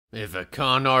If a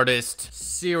con artist,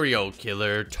 serial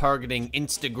killer targeting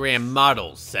Instagram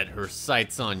models set her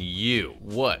sights on you,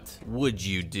 what would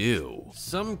you do?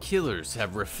 Some killers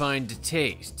have refined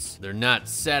tastes. They're not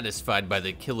satisfied by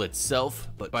the kill itself,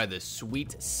 but by the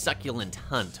sweet, succulent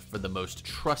hunt for the most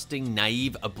trusting,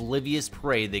 naive, oblivious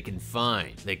prey they can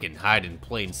find. They can hide in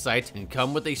plain sight and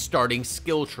come with a starting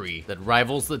skill tree that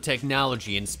rivals the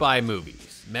technology in spy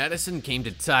movies. Madison came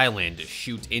to Thailand to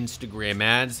shoot Instagram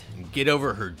ads and get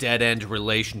over her dead-end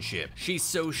relationship. She's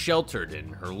so sheltered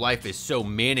and her life is so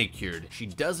manicured, she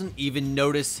doesn't even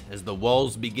notice as the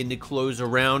walls begin to close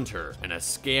around her and a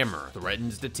scammer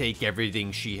threatens to take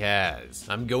everything she has.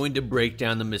 I'm going to break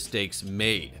down the mistakes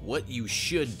made, what you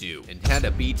should do, and how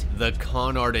to beat the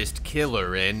con artist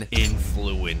killer in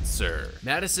Influencer.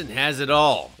 Madison has it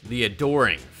all: the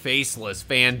adoring, faceless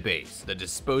fan base, the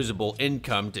disposable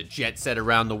income to jet set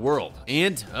around the world,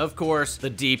 and, of course, the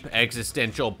deep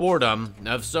existential boredom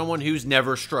of someone who's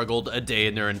never struggled a day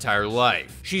in their entire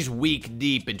life. She's week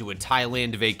deep into a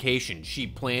Thailand vacation she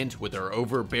planned with her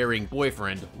overbearing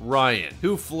boyfriend, Ryan,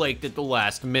 who flaked at the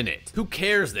last minute. Who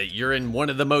cares that you're in one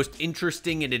of the most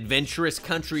interesting and adventurous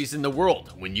countries in the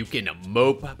world when you can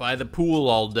mope by the pool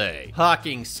all day,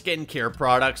 hawking skincare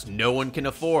products no one can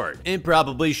afford, and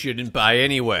probably shouldn't buy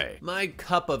anyway? My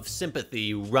cup of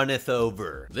sympathy runneth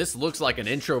over. This looks like an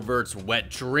introvert's wet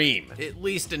dream, at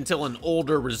least until an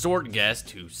older resort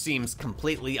guest who seems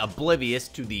completely oblivious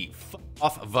to the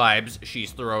off vibes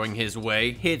she's throwing his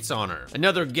way hits on her.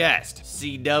 Another guest,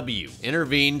 CW,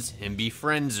 intervenes and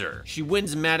befriends her. She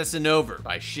wins Madison over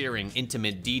by sharing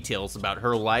intimate details about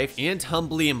her life and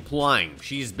humbly implying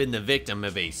she's been the victim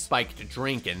of a spiked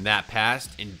drink in that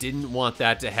past and didn't want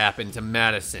that to happen to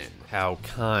Madison. How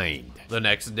kind. The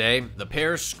next day, the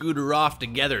pair scooter off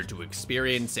together to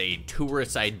experience a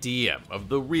tourist idea of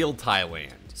the real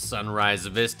Thailand. Sunrise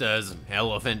vistas,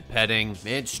 elephant petting,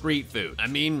 and street food. I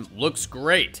mean, looks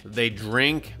great. They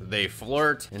drink, they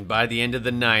flirt, and by the end of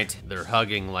the night, they're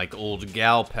hugging like old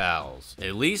gal pals.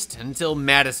 At least until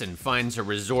Madison finds her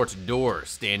resort door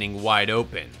standing wide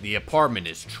open. The apartment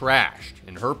is trashed,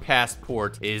 and her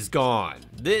passport is gone.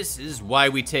 This is why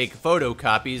we take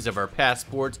photocopies of our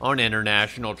passports on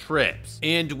international trips.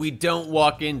 And we don't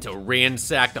walk into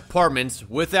ransacked apartments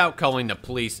without calling the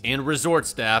police and resort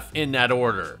staff in that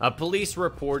order. A police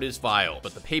report is filed,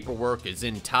 but the paperwork is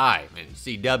in Thai, and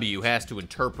CW has to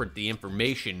interpret the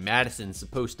information Madison's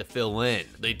supposed to fill in.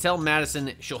 They tell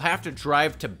Madison she'll have to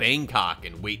drive to Bangkok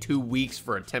and wait 2 weeks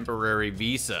for a temporary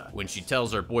visa. When she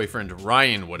tells her boyfriend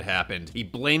Ryan what happened, he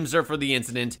blames her for the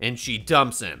incident and she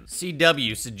dumps him.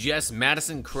 CW suggests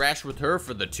Madison crash with her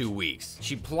for the 2 weeks.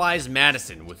 She plies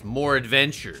Madison with more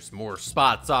adventures, more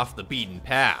spots off the beaten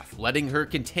path, letting her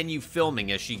continue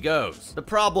filming as she goes. The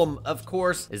problem, of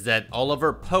course, is that all of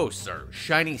her posts are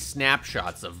shiny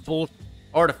snapshots of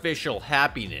artificial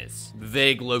happiness,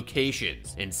 vague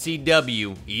locations, and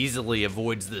CW easily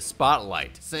avoids the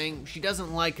spotlight, saying she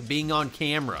doesn't like being on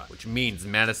camera, which means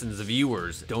Madison's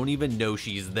viewers don't even know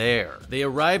she's there. They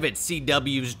arrive at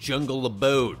CW's jungle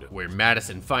abode, where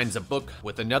Madison finds a book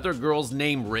with another girl's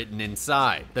name written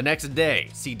inside. The next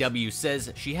day, CW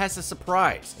says she has a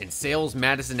surprise and sails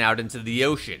Madison out into the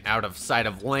ocean, out of sight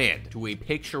of land, to a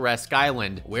picturesque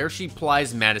island where she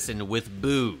plies Madison with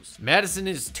booze. Madison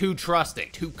is too trusting,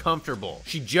 too comfortable.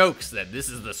 She jokes that this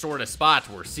is the sort of spot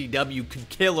where CW could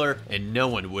kill her and no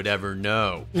one would ever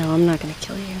know. No, I'm not gonna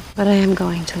kill you, but I am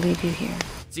going to leave you here.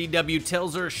 CW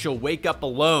tells her she'll wake up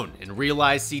alone and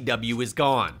realize CW is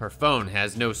gone. Her phone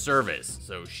has no service,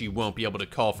 so she won't be able to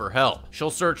call for help. She'll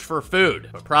search for food,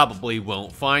 but probably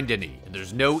won't find any. And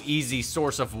there's no easy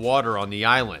source of water on the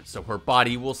island, so her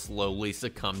body will slowly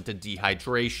succumb to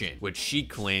dehydration, which she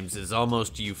claims is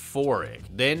almost euphoric.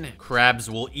 Then, crabs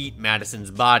will eat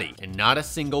Madison's body, and not a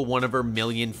single one of her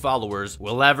million followers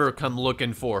will ever come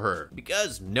looking for her,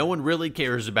 because no one really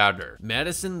cares about her.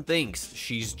 Madison thinks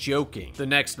she's joking. The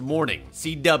next morning,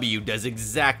 CW does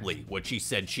exactly what she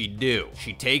said she'd do.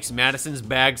 She takes Madison's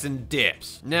bags and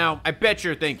dips. Now, I bet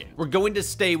you're thinking, we're going to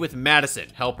stay with Madison,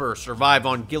 help her survive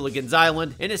on Gilligan's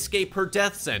Island, and escape her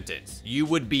death sentence. You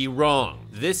would be wrong.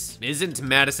 This isn't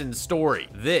Madison's story.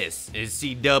 This is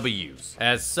CW's.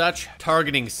 As such,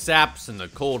 targeting saps in the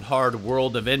cold hard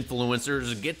world of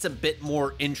influencers gets a bit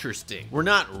more interesting. We're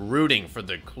not rooting for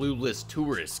the clueless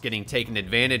tourists getting taken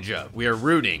advantage of. We are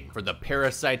rooting for the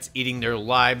parasites eating their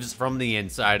lives from the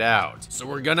inside out. So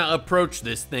we're gonna approach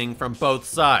this thing from both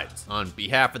sides, on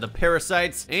behalf of the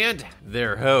parasites and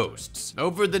their hosts.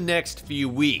 Over the next few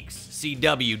weeks,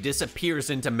 CW disappears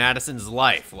into Madison's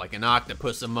life like an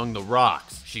octopus among the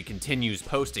rocks. she continues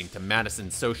posting to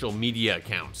Madison's social media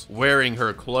accounts, wearing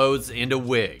her clothes and a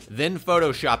wig, then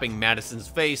photoshopping Madison's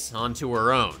face onto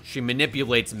her own. She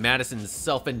manipulates Madison's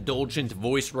self-indulgent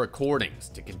voice recordings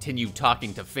to continue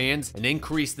talking to fans and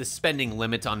increase the spending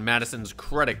limit on Madison's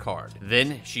credit card.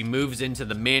 Then she moves into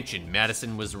the mansion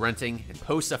Madison was renting and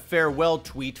posts a farewell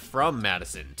tweet from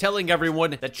Madison, telling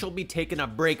everyone that she'll be taking a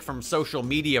break from social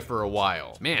media for a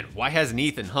while. Man, why hasn't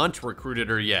Ethan Hunt recruited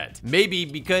her yet? Maybe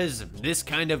because this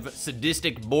kind of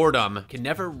sadistic boredom can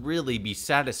never really be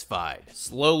satisfied.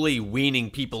 Slowly weaning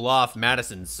people off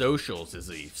Madison's socials is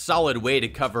a solid way to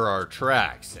cover our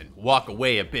tracks and walk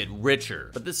away a bit richer.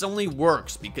 But this only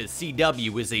works because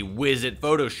CW is a whiz at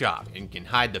Photoshop and can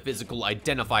hide the physical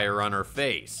identifier on her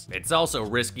face. It's also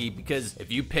risky because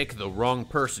if you pick the wrong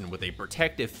person with a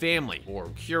protective family or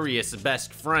curious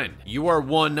best friend, you are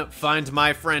one Find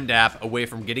My Friend app away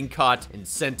from getting caught and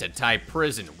sent to Thai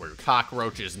prison where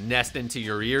cockroaches nest into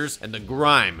your ears and the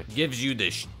grime gives you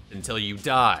the until you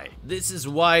die. This is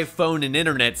why phone and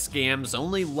internet scams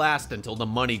only last until the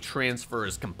money transfer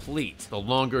is complete. The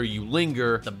longer you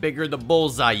linger, the bigger the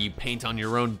bullseye you paint on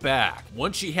your own back.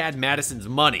 Once she had Madison's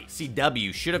money,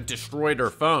 CW should have destroyed her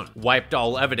phone, wiped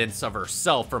all evidence of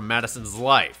herself from Madison's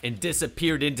life, and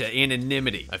disappeared into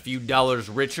anonymity, a few dollars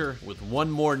richer with one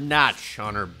more notch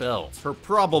on her belt. Her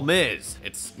problem is,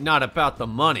 it's not about the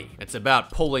money, it's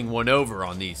about pulling one over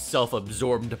on these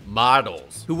self-absorbed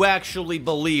models who actually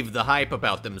believe the hype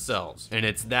about themselves, and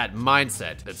it's that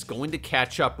mindset that's going to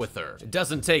catch up with her. It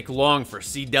doesn't take long for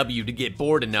CW to get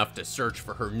bored enough to search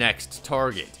for her next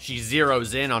target. She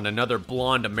zeroes in on another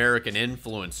blonde American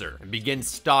influencer and begins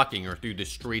stalking her through the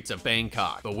streets of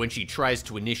Bangkok, but when she tries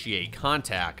to initiate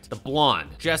contact, the blonde,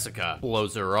 Jessica,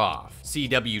 blows her off.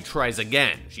 CW tries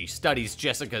again. She studies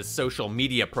Jessica's social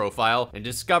media profile and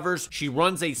discovers she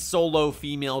runs a solo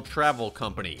female travel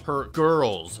company. Her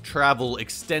girls travel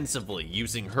extensively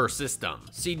using her system.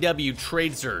 CW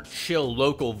trades her chill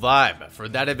local vibe for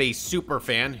that of a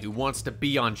superfan who wants to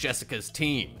be on Jessica's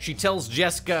team. She tells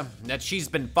Jessica that she's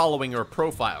been following her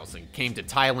profiles and came to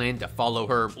Thailand to follow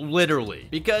her literally.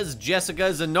 Because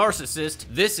Jessica's a narcissist,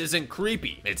 this isn't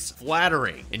creepy, it's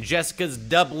flattering, and Jessica's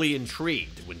doubly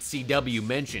intrigued when CW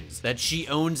mentions that she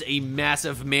owns a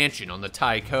massive mansion on the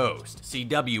Thai coast.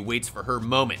 CW waits for her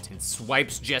moment and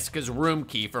swipes Jessica's room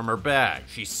key from her bag.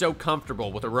 She's so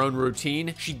comfortable with her own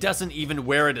routine, she doesn't even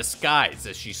wear a disguise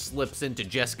as she slips into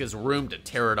Jessica's room to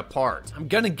tear it apart. I'm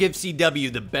gonna give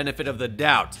CW the benefit of the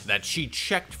doubt that she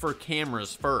checked for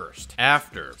cameras first.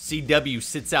 After, CW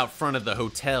sits out front of the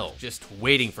hotel, just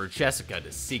waiting for Jessica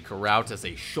to seek her out as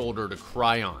a shoulder to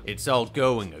cry on. It's all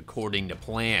going according to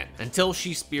plan, until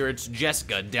she spirits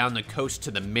Jessica down the coast to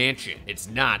the mansion. It's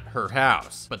not her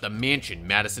house, but the mansion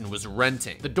Madison was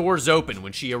renting. The doors open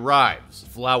when she arrives.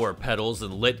 Flower petals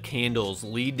and lit candles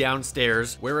lead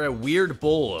downstairs, where a weird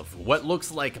bowl of what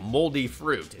looks like moldy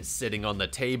fruit is sitting on the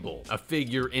table. A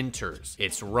figure enters.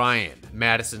 It's Ryan,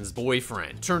 Madison's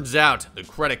boyfriend. Turns out the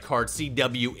credit card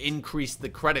CW increased the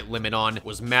credit limit on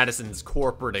was Madison's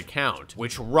corporate account,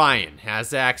 which Ryan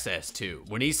has access to.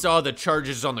 When he saw the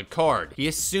charges on the card, he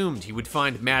assumed he would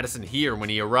find Madison here when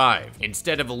he arrived.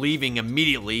 Instead of leaving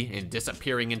immediately and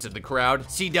disappearing into the crowd,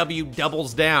 CW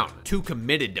doubles down, too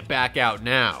committed to back out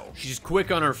now. She's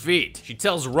quick on her feet. She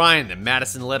tells Ryan that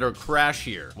Madison let her crash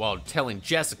here, while telling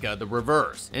Jessica the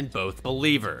reverse, and both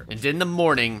believe her. And in the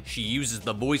morning, she uses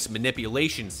the voice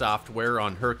manipulation software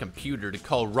on her computer to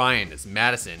call Ryan as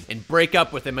Madison and break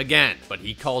up with him again, but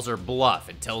he calls her bluff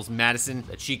and tells Madison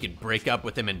that she can break up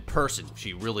with him in person if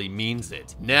she really means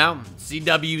it. Now,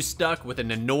 CW's stuck with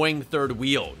an annoying third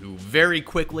wheel who very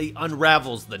quickly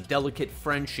unravels the delicate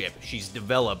friendship she's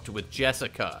developed with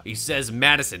Jessica. He says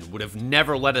Madison would have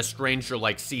never let a stranger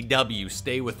like CW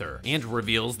stay with her, and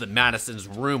reveals that Madison's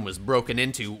room was broken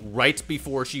into right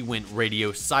before she went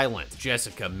radio silent.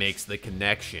 Jessica makes the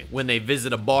connection. When they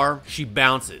visit a bar, she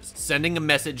bounces, sending a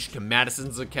message to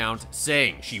Madison's account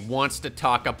saying she wants to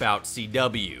talk about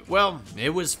CW. Well,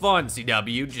 it was fun,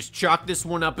 CW. Just chalk this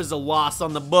one up as a loss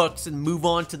on the books and move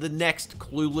on to the next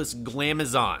clueless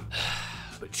glamazon.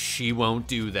 But she won't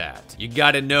do that. You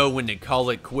gotta know when to call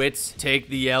it quits, take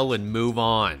the L and move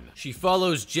on. She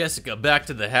follows Jessica back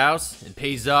to the house and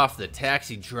pays off the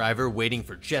taxi driver waiting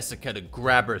for Jessica to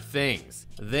grab her things.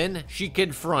 Then she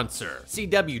confronts her.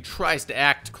 CW tries to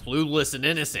act clueless and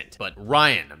innocent, but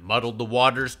Ryan muddled the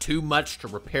waters too much to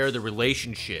repair the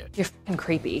relationship. You're f***ing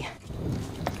creepy.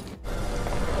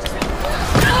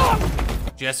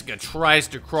 Jessica tries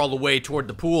to crawl away toward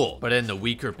the pool, but in the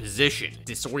weaker position.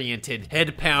 Disoriented,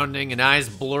 head pounding, and eyes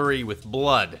blurry with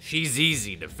blood, she's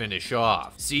easy to finish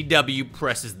off. CW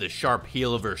presses the sharp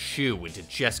heel of her shoe into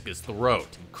Jessica's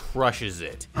throat and crushes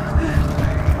it.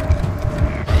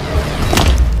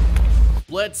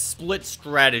 Let's split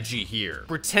strategy here.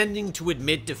 Pretending to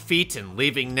admit defeat and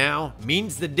leaving now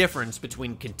means the difference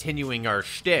between continuing our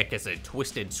shtick as a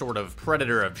twisted sort of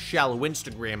predator of shallow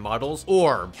Instagram models,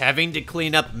 or having to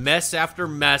clean up mess after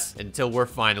mess until we're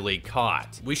finally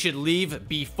caught. We should leave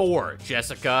before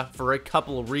Jessica for a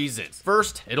couple of reasons.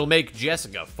 First, it'll make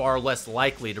Jessica far less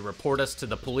likely to report us to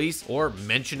the police or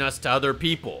mention us to other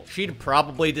people. She'd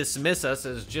probably dismiss us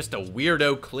as just a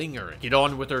weirdo clinger and get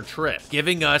on with her trip,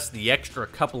 giving us the extra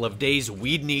couple of days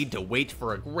we'd need to wait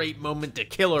for a great moment to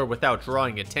kill her without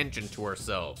drawing attention to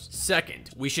ourselves. Second,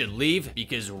 we should leave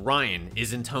because Ryan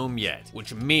isn't home yet,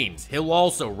 which means he'll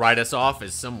also write us off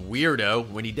as some weirdo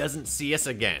when he doesn't see us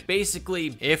again.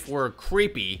 Basically, if we're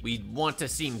creepy, we want to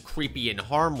seem creepy and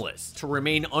harmless, to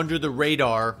remain under the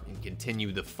radar and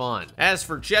continue the fun. As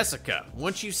for Jessica,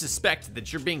 once you suspect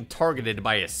that you're being targeted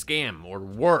by a scam or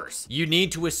worse, you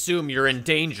need to assume you're in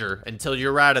danger until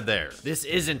you're out of there. This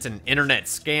isn't an internet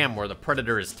scam where the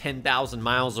predator is 10,000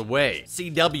 miles away.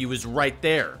 CW is right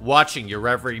there, watching your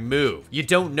every move. You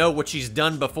don't know what she's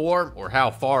done before or how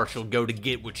far she'll go to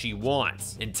get what she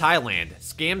wants. In Thailand,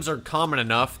 scams are common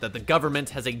enough that the government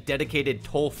has a dedicated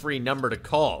toll-free number to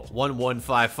call,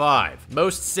 1155.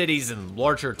 Most cities and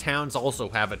larger towns also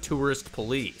have a tourist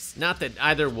police. Not that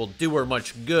either will do her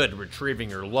much good retrieving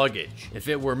her luggage. If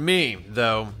it were me,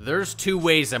 though, there's two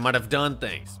ways I might have done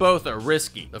things. Both are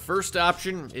risky. The first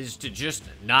option is to just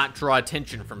not draw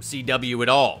attention from CW at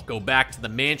all. Go back to the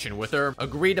mansion with her,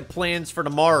 agree to plans for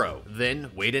tomorrow,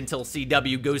 then wait until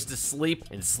CW goes to sleep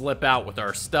and slip out with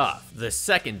our stuff. The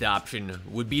second option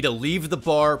would be to leave the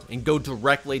bar and go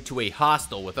directly to a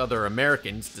hostel with other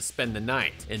Americans to spend the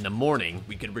night. In the morning,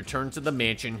 we could return to the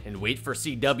mansion and wait for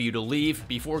CW to leave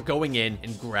before going in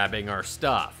and grabbing our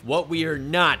stuff. What we are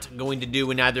not going to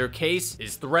do in either case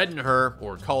is threaten her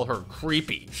or call her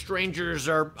creepy. Strangers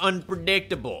are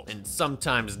unpredictable and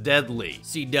sometimes deadly.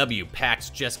 CW packs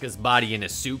Jessica's body in a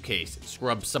suitcase and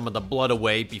scrubs some of the blood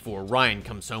away before Ryan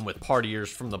comes home with partiers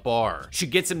from the bar. She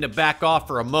gets him to back off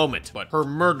for a moment, but her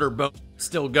murder bone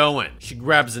still going. She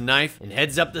grabs a knife and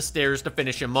heads up the stairs to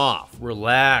finish him off.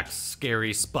 Relax,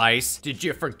 Scary Spice. Did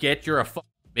you forget you're a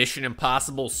Mission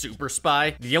Impossible super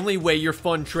spy? The only way your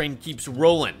fun train keeps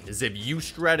rolling is if you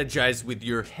strategize with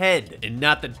your head and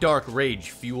not the dark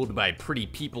rage fueled by pretty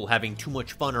people having too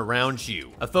much fun around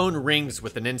you. A phone rings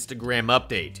with an Instagram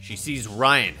update. She sees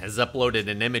Ryan has uploaded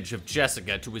an image of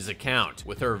Jessica to his account,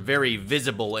 with her very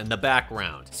visible in the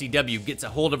background. CW gets a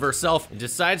hold of herself and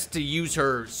decides to use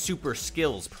her super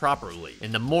skills properly.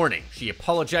 In the morning, she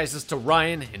apologizes to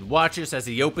Ryan and watches as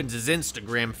he opens his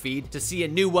Instagram feed to see a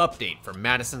new update from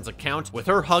Madison's account with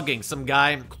her hugging some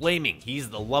guy claiming he's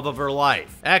the love of her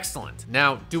life. Excellent.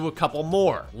 Now do a couple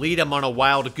more. Lead him on a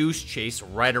wild goose chase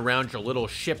right around your little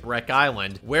shipwreck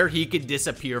island where he could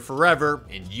disappear forever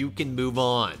and you can move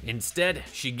on. Instead,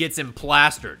 she gets him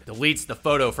plastered, deletes the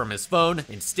photo from his phone,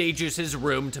 and stages his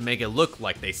room to make it look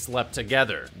like they slept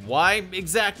together. Why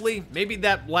exactly? Maybe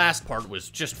that last part was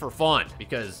just for fun,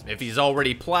 because if he's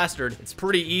already plastered, it's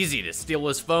pretty easy to steal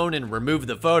his phone and remove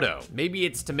the photo. Maybe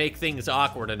it's to make things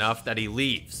awkward enough that he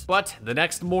leaves. But the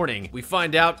next morning, we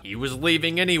find out he was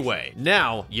leaving anyway.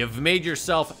 Now, you've made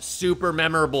yourself super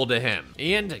memorable to him,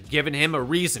 and given him a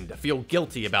reason to feel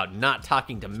guilty about not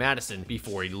talking to Madison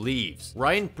before he leaves.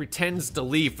 Ryan pretends to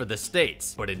leave for the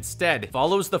States, but instead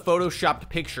follows the photoshopped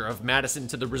picture of Madison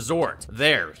to the resort.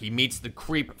 There, he meets the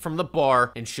creep from the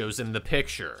bar and shows him the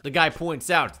picture. The guy points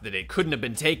out that it couldn't have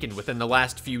been taken within the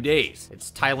last few days.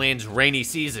 It's Thailand's rainy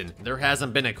season. There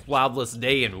hasn't been a cloudless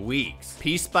day in weeks.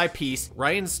 Piece by piece,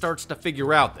 Ryan starts to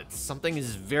figure out that something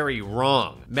is very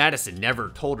wrong. Madison never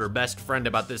told her best friend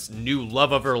about this new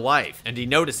love of her life, and he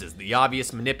notices the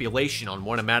obvious manipulation on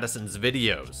one of Madison's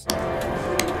videos.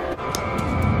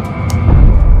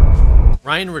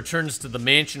 Ryan returns to the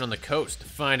mansion on the coast to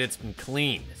find it's been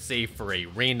cleaned, save for a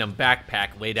random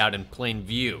backpack laid out in plain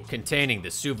view, containing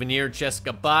the souvenir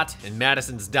Jessica bought and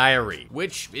Madison's diary,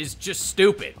 which is just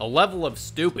stupid. A level of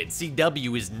stupid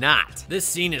CW is not. This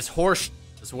scene is horseshit,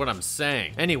 is what I'm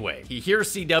saying. Anyway, he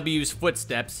hears CW's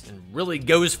footsteps and really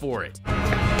goes for it.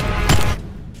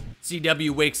 CW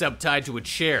wakes up tied to a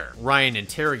chair. Ryan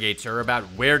interrogates her about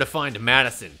where to find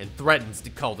Madison and threatens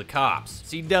to call the cops.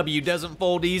 CW doesn't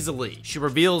fold easily. She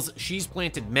reveals she's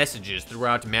planted messages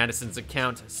throughout Madison's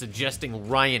account suggesting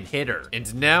Ryan hit her.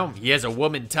 And now he has a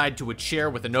woman tied to a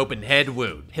chair with an open head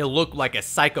wound. He'll look like a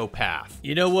psychopath.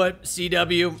 You know what,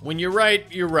 CW? When you're right,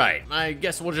 you're right. I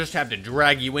guess we'll just have to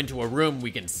drag you into a room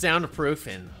we can soundproof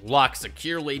and lock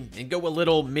securely and go a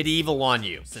little medieval on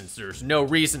you, since there's no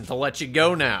reason to let you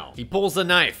go now. He pulls a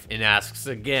knife and asks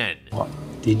again. What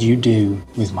did you do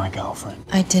with my girlfriend?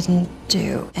 I didn't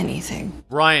do anything.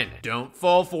 Ryan, don't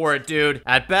fall for it, dude.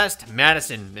 At best,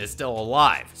 Madison is still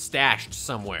alive, stashed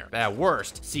somewhere. At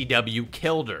worst, CW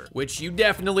killed her, which you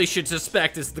definitely should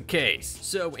suspect is the case.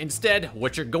 So instead,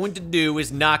 what you're going to do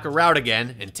is knock her out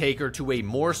again and take her to a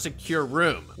more secure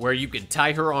room, where you can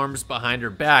tie her arms behind her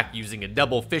back using a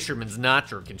double fisherman's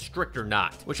knot or constrictor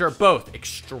knot, which are both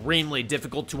extremely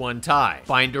difficult to untie.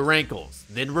 Bind her ankles,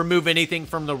 then remove anything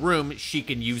from the room she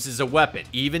can use as a weapon,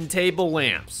 even table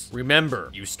lamps. Remember,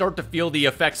 you start to feel the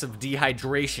effects of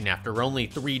dehydration after only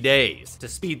 3 days. To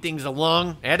speed things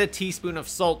along, add a teaspoon of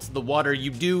salt to the water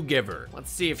you do give her. Let's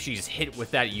see if she's hit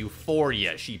with that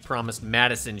euphoria she promised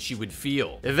Madison she would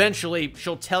feel. Eventually,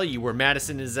 she'll tell you where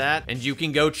Madison is at, and you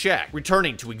can go check,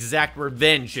 returning to exact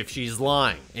revenge if she's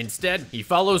lying. Instead, he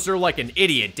follows her like an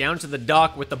idiot down to the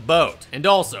dock with the boat. And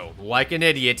also, like an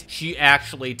idiot, she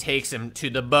actually takes him to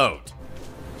the boat.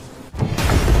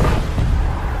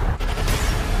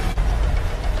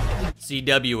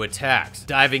 CW attacks,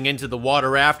 diving into the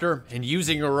water after and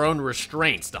using her own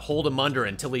restraints to hold him under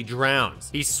until he drowns.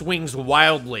 He swings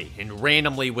wildly and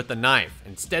randomly with the knife,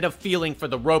 instead of feeling for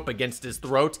the rope against his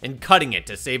throat and cutting it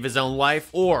to save his own life,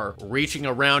 or reaching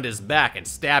around his back and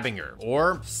stabbing her,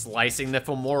 or slicing the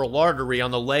femoral artery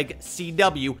on the leg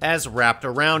CW has wrapped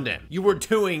around him. You were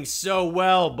doing so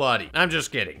well, buddy. I'm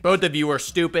just kidding. Both of you are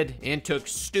stupid and took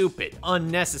stupid,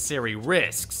 unnecessary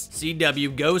risks.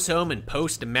 CW goes home and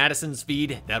posts to Madison's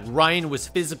feed that Ryan was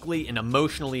physically and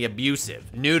emotionally abusive,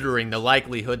 neutering the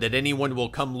likelihood that anyone will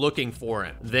come looking for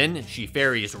him. Then she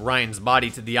ferries Ryan's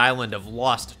body to the island of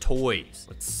lost toys.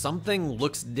 But something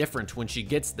looks different when she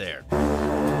gets there.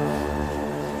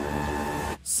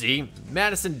 See,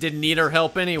 Madison didn't need her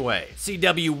help anyway.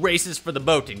 CW races for the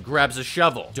boat and grabs a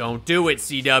shovel. Don't do it,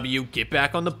 CW. Get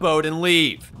back on the boat and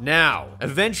leave. Now.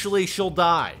 Eventually, she'll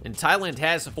die. And Thailand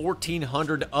has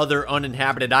 1,400 other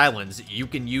uninhabited islands you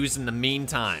can use in the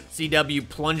meantime. CW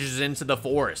plunges into the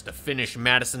forest to finish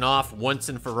Madison off once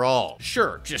and for all.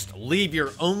 Sure, just leave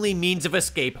your only means of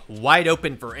escape wide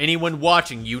open for anyone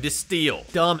watching you to steal.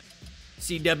 Dumb.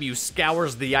 CW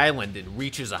scours the island and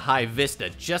reaches a high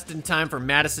vista just in time for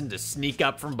Madison to sneak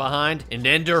up from behind and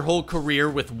end her whole career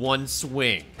with one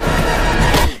swing.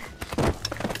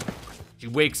 She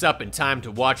wakes up in time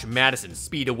to watch Madison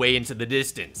speed away into the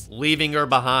distance, leaving her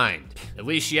behind. At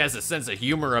least she has a sense of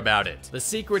humor about it. The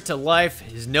secret to life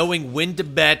is knowing when to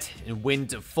bet and when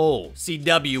to fold.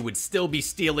 CW would still be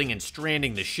stealing and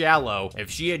stranding the Shallow if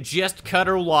she had just cut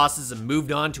her losses and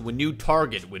moved on to a new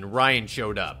target when Ryan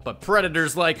showed up. But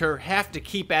predators like her have to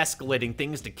keep escalating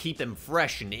things to keep them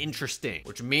fresh and interesting,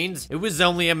 which means it was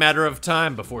only a matter of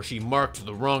time before she marked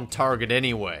the wrong target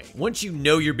anyway. Once you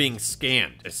know you're being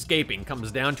scammed, escaping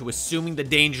comes down to assuming the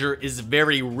danger is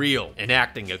very real and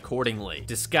acting accordingly.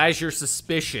 Disguise your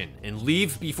suspicion and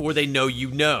leave before they know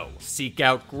you know. Seek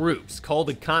out groups, call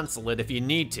the consulate if you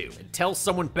need to, and tell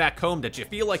someone back home that you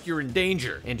feel like you're in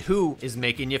danger and who is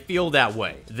making you feel that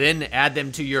way. Then add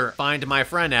them to your Find My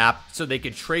Friend app so they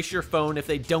could trace your phone if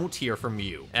they don't hear from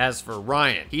you. As for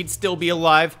Ryan, he'd still be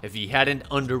alive if he hadn't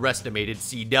underestimated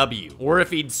CW, or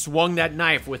if he'd swung that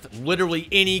knife with literally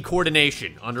any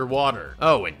coordination underwater.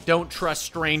 Oh, and don't trust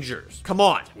strangers. Come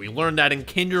on, we learned that in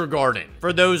kindergarten.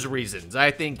 For those reasons,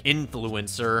 I think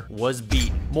Influencer was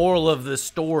beaten. Moral of the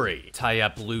story, tie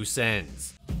up loose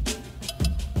ends.